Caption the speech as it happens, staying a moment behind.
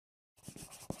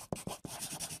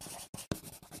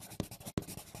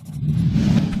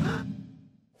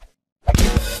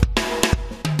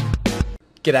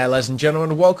G'day ladies and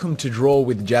gentlemen, welcome to Draw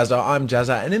with Jazza. I'm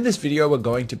Jazza, and in this video we're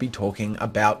going to be talking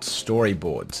about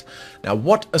storyboards. Now,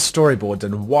 what are storyboards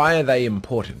and why are they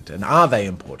important, and are they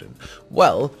important?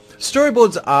 Well,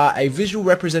 storyboards are a visual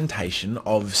representation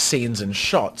of scenes and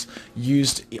shots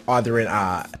used either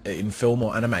in film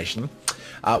or animation,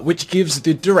 which gives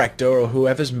the director or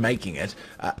whoever's making it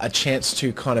a chance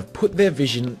to kind of put their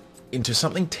vision into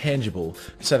something tangible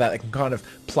so that they can kind of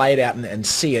play it out and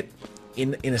see it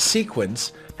in a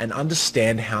sequence and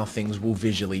understand how things will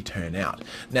visually turn out.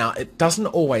 Now, it doesn't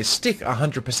always stick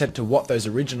 100% to what those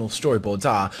original storyboards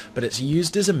are, but it's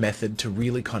used as a method to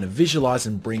really kind of visualize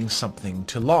and bring something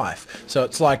to life. So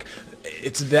it's like,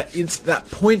 it's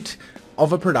that point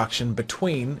of a production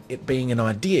between it being an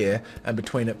idea and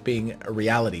between it being a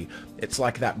reality. It's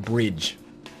like that bridge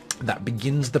that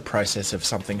begins the process of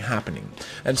something happening.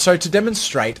 And so to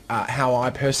demonstrate how I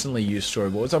personally use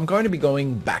storyboards, I'm going to be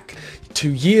going back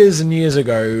to years and years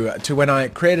ago to when I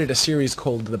created a series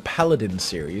called the Paladin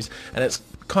series, and it's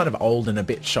kind of old and a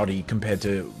bit shoddy compared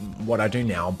to what I do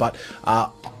now, but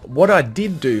what I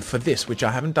did do for this, which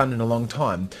I haven't done in a long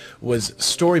time, was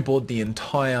storyboard the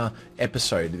entire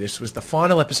episode. This was the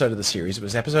final episode of the series. It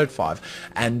was episode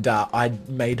 5, and I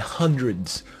made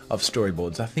hundreds of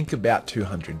storyboards, I think about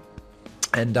 200.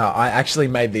 And I actually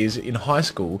made these in high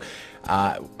school.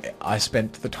 I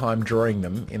spent the time drawing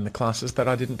them in the classes that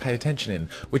I didn't pay attention in,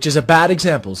 which is a bad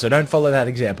example, so don't follow that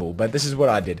example, but this is what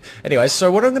I did. Anyway, so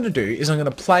what I'm going to do is I'm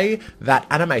going to play that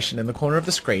animation in the corner of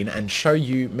the screen and show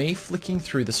you me flicking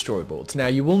through the storyboards. Now,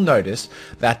 you will notice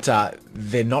that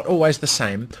they're not always the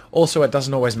same. Also, it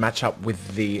doesn't always match up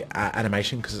with the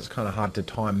animation because it's kind of hard to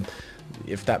time,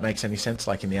 if that makes any sense,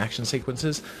 like in the action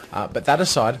sequences. But that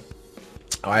aside,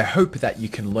 I hope that you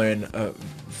can learn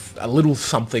a little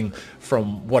something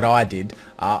from what I did.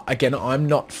 Again, I'm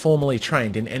not formally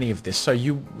trained in any of this, so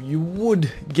you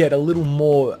would get a little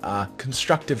more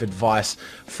constructive advice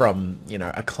from, you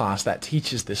know, a class that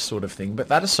teaches this sort of thing. But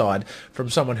that aside, from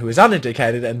someone who is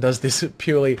uneducated and does this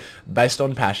purely based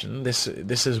on passion, this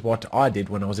is what I did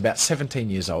when I was about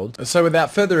 17 years old. So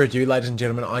without further ado, ladies and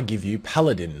gentlemen, I give you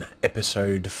Paladin,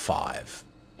 Episode 5.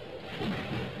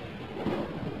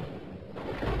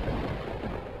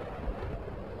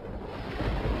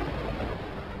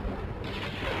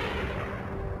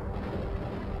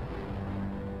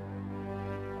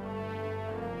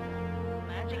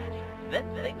 Them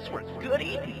things were good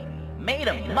eating. Made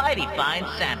a mighty fine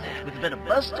sandwich with a bit of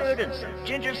mustard and some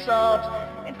ginger sauce.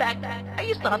 In fact, I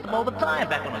used to hunt them all the time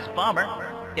back when I was a farmer.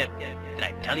 Did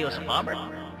I tell you I was a farmer?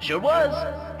 Sure was.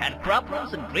 Had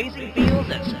croplands and grazing fields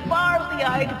as far as the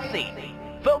eye could see.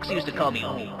 Folks used to call me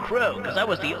Old Crow because I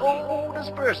was the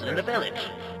oldest person in the village.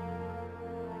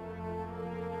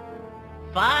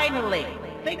 Finally,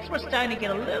 things were starting to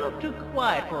get a little too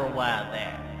quiet for a while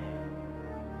there.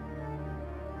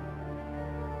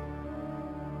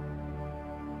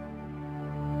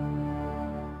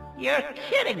 You're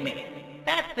kidding me!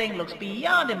 That thing looks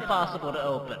beyond impossible to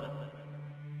open.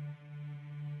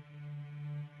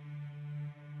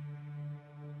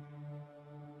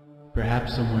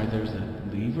 Perhaps somewhere there's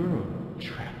a lever or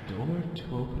trapdoor to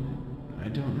open it? I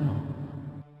don't know.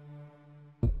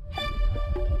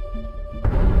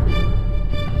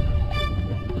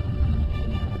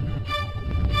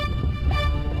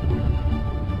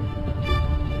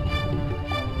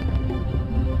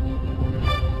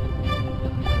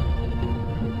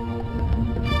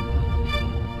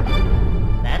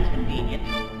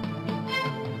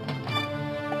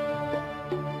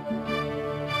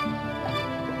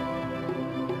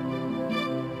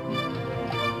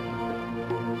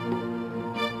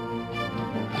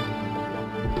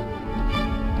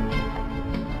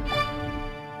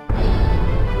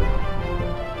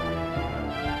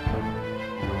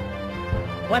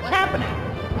 What's happening?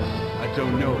 I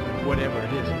don't know, but whatever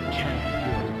it is, it can't be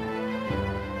good.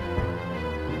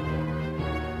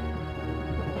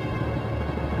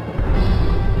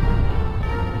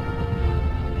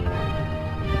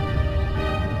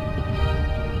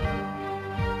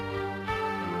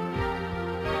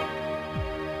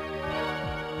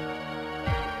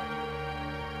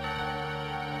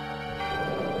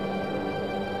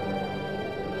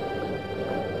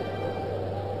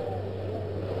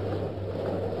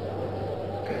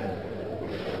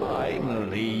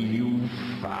 Finally, you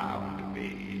found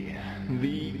me.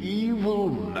 The evil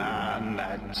man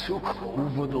that took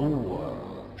over the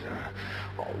world.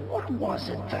 What was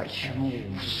it that you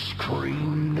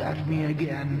screamed at me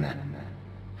again?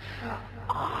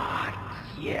 Ah,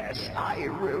 yes, I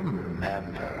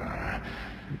remember.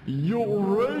 Your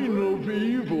reign of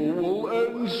evil will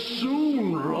end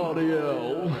soon,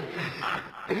 Radiel.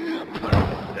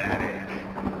 Pathetic.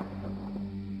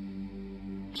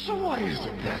 So what is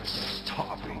it that's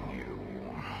stopping you?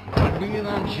 Could be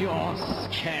that you're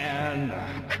scared.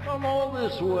 Come all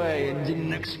this way and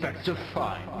didn't expect to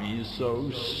find me so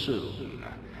soon.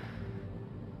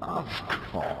 Of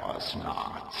course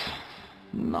not.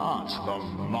 Not the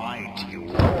mighty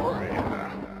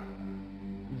warrior.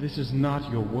 This is not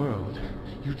your world.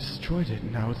 You destroyed it,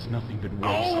 and now it's nothing but waste.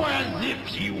 Oh, as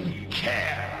if you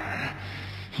care!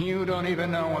 You don't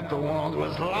even know what the world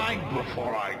was like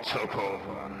before I took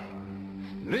over.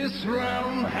 This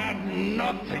realm had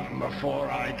nothing before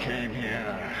I came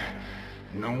here.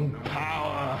 No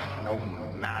power, no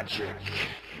magic,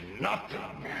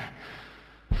 nothing.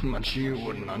 But you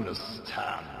wouldn't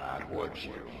understand that, would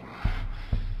you?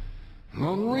 The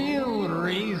real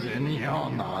reason you're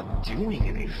not doing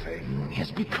anything is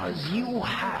because you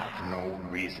have no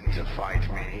reason to fight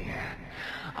me.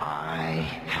 I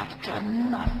have done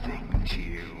nothing to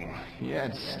you,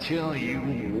 yet still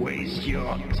you waste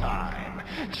your time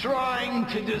trying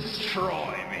to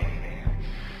destroy me,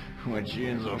 which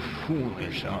is a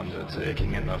foolish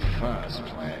undertaking in the first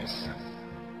place.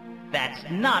 That's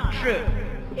not true.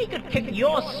 He could kick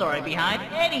your sorry behind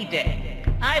any day.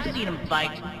 I've seen him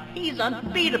fight. He's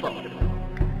unbeatable.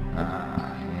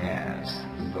 Ah, yes,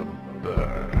 the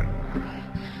bird.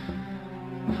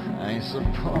 I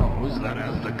suppose that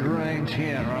as the great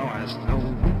hero has no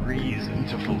reason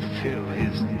to fulfill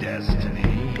his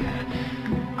destiny,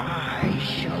 I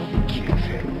shall give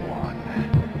him one.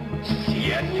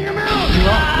 See it, you mouth!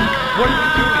 No! What are you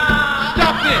doing?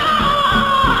 Stop this!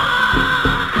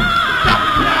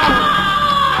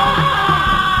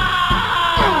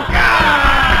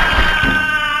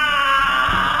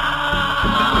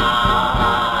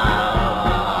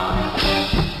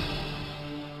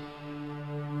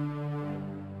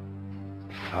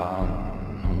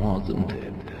 Fun, wasn't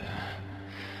it?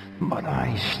 But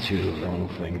I still don't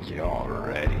think you're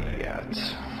ready yet.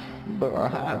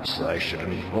 Perhaps I should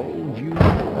involve you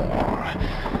more.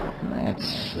 Let's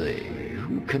see,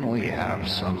 who can we have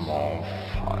some more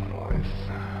fun with?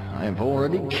 I've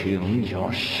already killed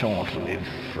your short-lived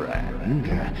friend.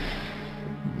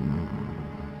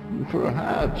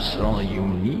 Perhaps all you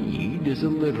need is a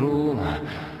little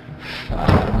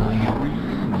family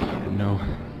reunion. No.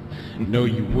 No,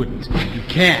 you wouldn't. You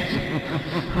can't.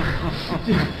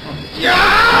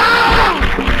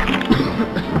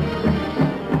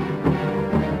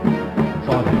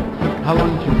 Father, how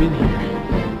long have you been here?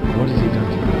 What has he done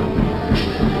to you?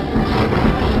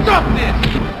 Stop this!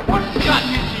 What's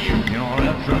gotten into you? Your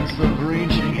efforts of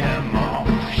reaching him are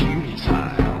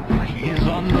futile. He's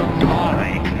under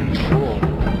my control.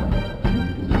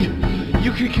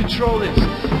 You can control this.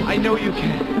 I know you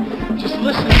can. Just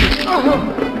listen to this.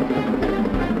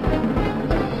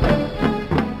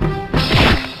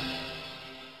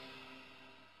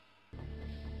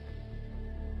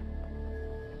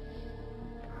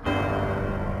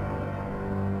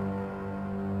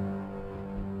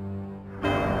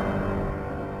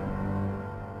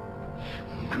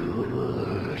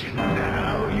 Good.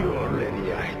 Now you're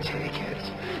ready, I take it.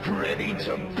 Ready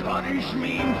to punish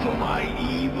me for my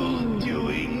evil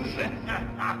doings.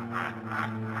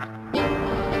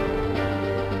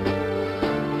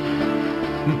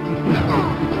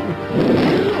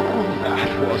 That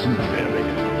wasn't very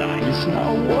nice,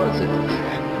 now was it?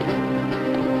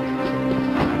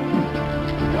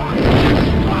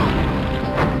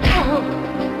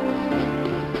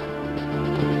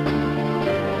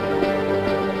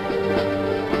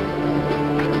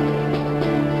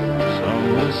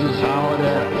 This is how it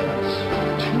ends.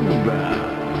 Too bad.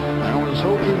 I was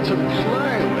hoping to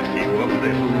play with you a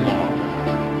little more.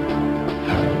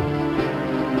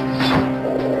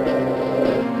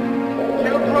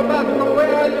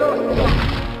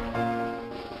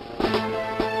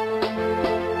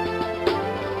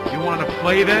 You want to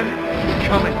play then?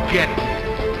 Come and get it.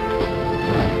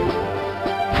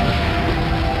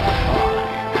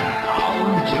 I'll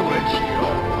do it your way.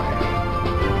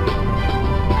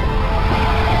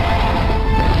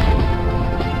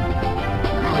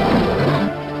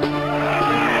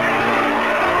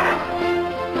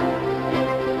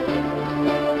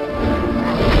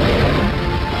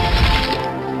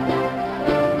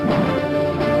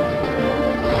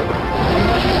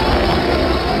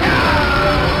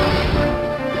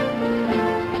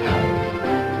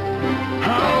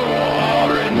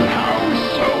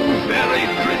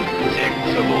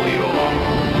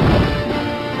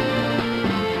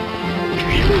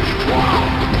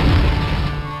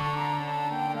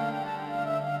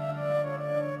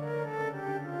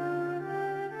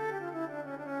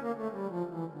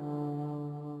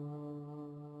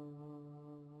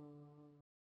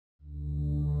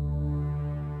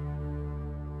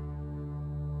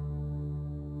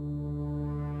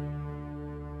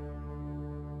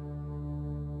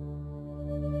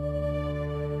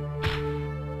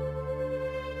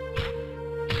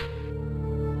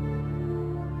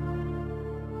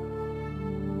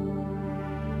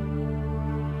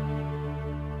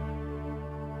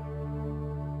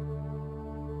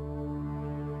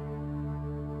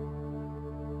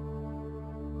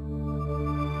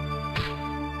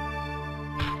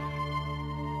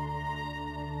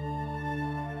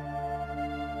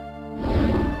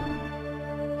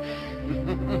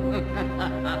 Futile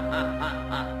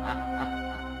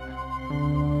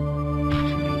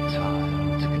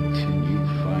to continue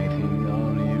fighting,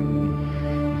 are you?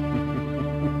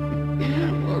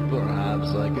 Or perhaps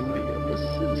I can be of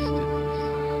assistance.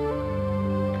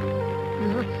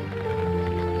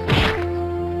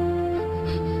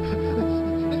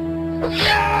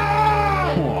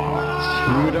 What?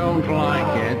 You don't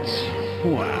like it?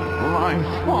 Well, I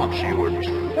thought you would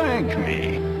thank me.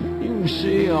 You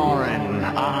see, Orin,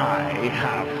 I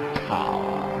have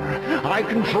power. I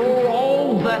control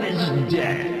all that is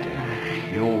dead.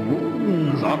 Your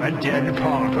wounds are a dead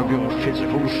part of your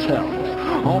physical self,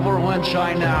 over which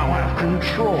I now have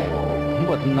control,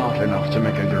 but not enough to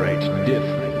make a great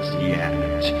difference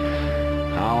yet.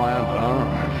 However,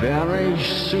 very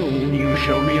soon you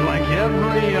shall be like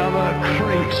every other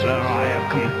creature I have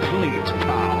complete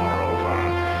power over.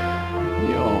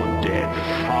 Your dead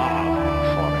father,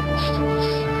 for instance.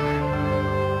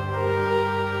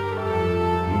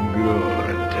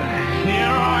 Good.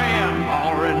 Here I am,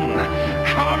 Orin.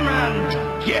 Come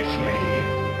and get me.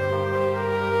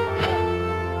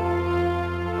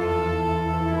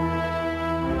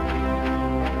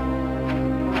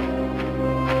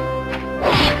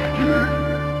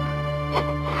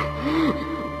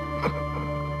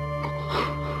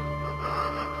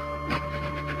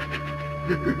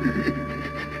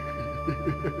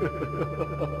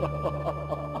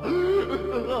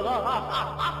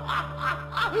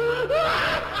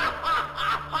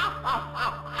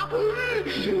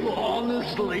 You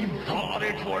honestly thought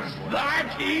it was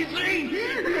that easy?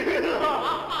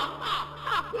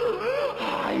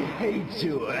 I hate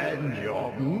to end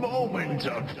your moment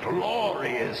of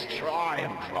glorious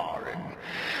triumph, Lauren,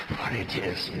 but it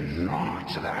is not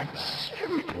that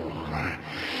simple.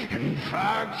 In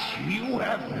fact, you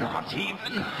have not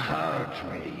even hurt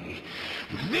me.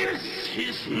 This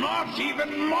is not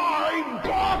even my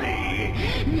body!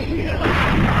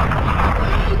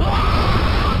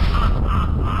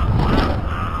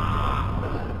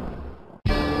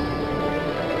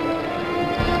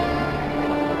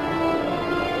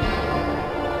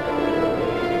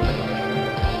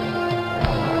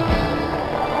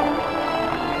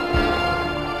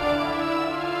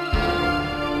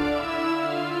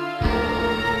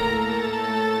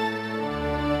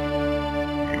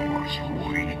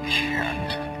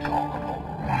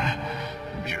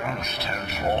 Just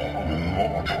as all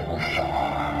mortals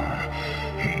are.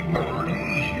 He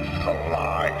believed the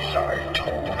lies I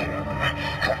told him,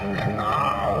 and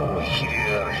now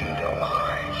here he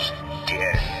lies,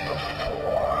 dead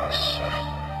before us.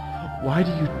 Why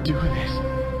do you do this?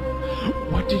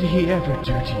 What did he ever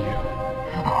do to you?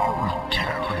 I'll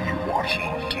tell you what he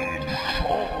did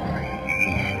for me.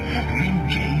 He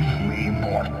gave me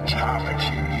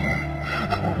mortality.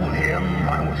 Through him,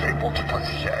 I was able to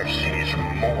possess his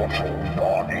mortal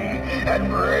body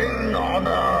and reign on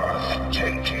Earth,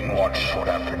 taking what should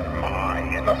have been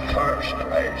mine in the first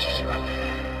place.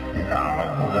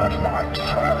 Now that my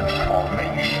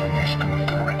transformation is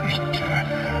complete,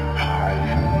 I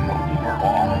no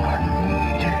longer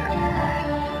need him.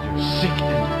 You're sick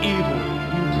and evil.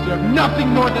 You deserve nothing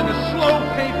more than a slow,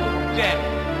 painful death.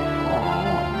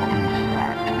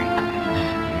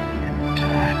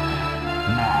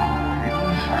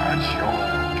 That's your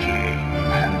game,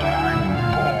 and I'm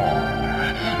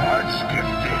bored. Let's get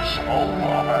this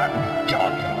over and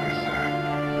done with.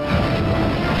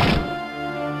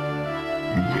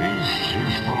 This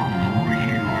is the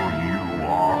real you,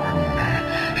 Orin.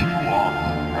 You are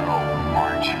no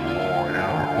mighty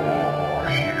warrior or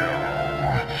hero.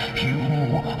 You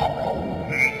are a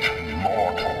weak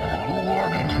mortal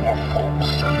lured into a false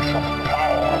sense of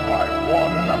power by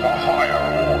one of a higher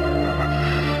order.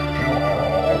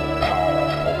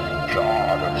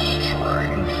 God of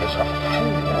strength is a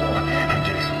fool and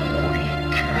is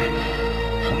weak.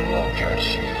 Look at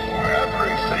you.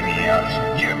 Everything he has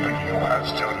given you has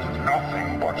done nothing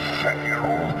but fail.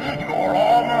 Your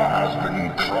armor has been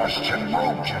crushed and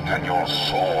broken, and your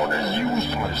sword is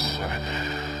useless.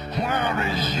 Where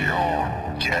is your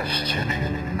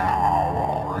destiny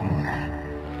now, Orin?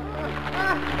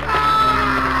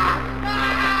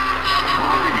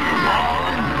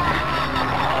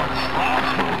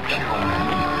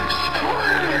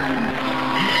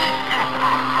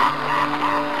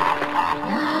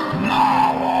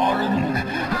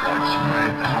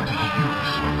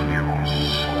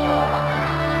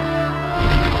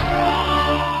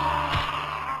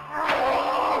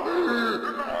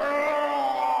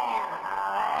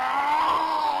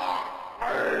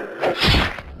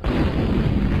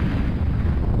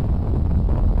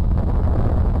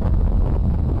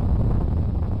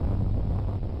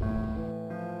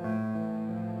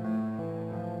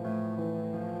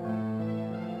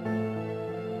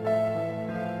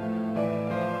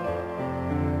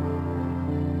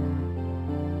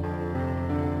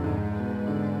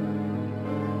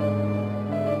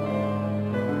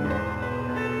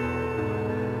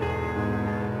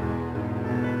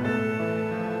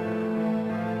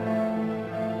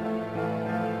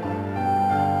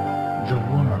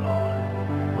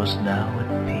 now at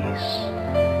peace.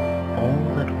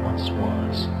 All that once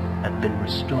was had been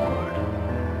restored,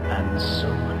 and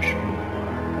so much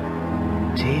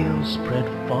more. Tales spread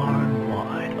far and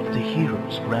wide of the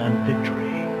hero's grand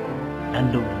victory,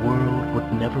 and the world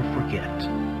would never forget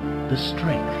the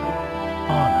strength,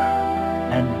 honor,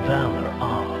 and valor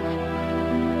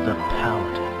of the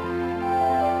Paladin.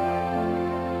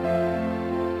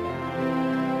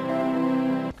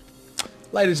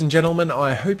 Ladies and gentlemen,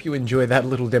 I hope you enjoy that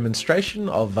little demonstration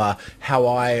of how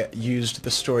I used the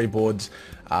storyboards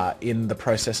in the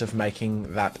process of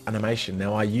making that animation.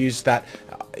 Now, I used that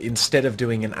instead of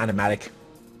doing an animatic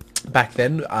back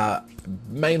then,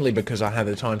 mainly because I had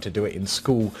the time to do it in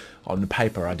school on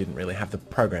paper. I didn't really have the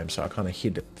program, so I kind of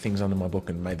hid things under my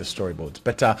book and made the storyboards.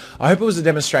 But I hope it was a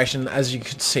demonstration. As you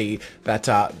could see, that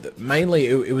mainly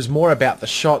it was more about the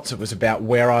shots. It was about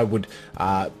where I would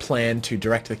plan to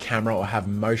direct the camera or have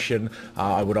motion.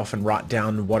 I would often write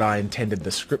down what I intended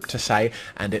the script to say,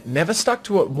 and it never stuck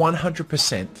to it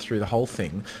 100% through the whole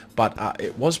thing, but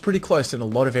it was pretty close in a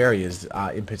lot of areas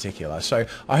in particular. So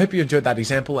I hope you enjoyed that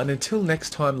example, and until next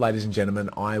time, ladies and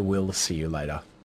gentlemen, I will see you later.